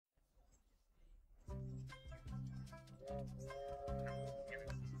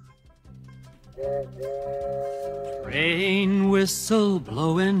Train whistle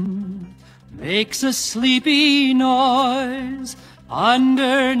blowing makes a sleepy noise.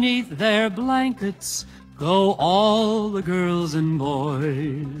 Underneath their blankets go all the girls and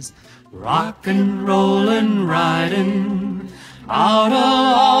boys. Rockin', rollin', riding out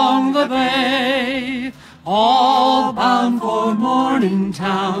along the bay, all bound for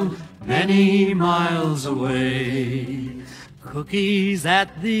Morningtown, many miles away. Cookies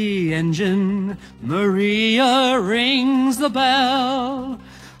at the engine, Maria rings the bell.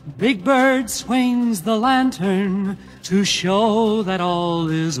 Big Bird swings the lantern to show that all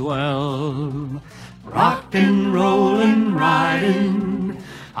is well. Rockin', rollin', riding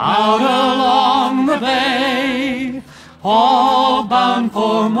out along the bay, all bound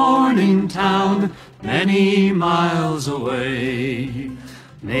for Morningtown, many miles away.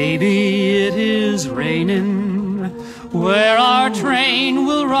 Maybe it is raining where our train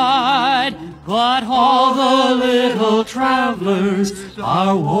will ride, but all the little travelers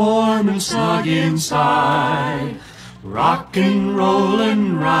are warm and snug inside. Rockin',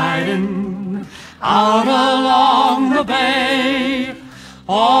 rollin', riding out along the bay,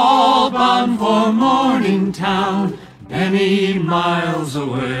 all bound for Morningtown, many miles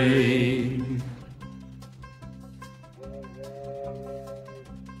away.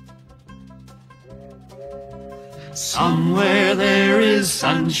 Somewhere there is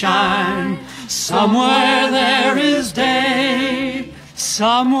sunshine, somewhere there is day,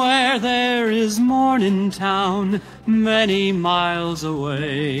 somewhere there is Morningtown, many miles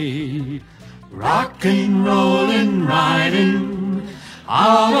away. Rockin', rollin', riding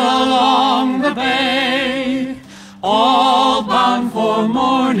out along the bay, all bound for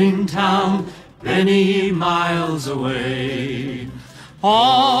Morningtown, many miles away.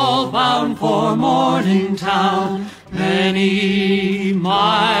 All bound for Morningtown, many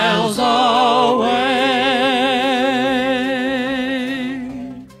miles away.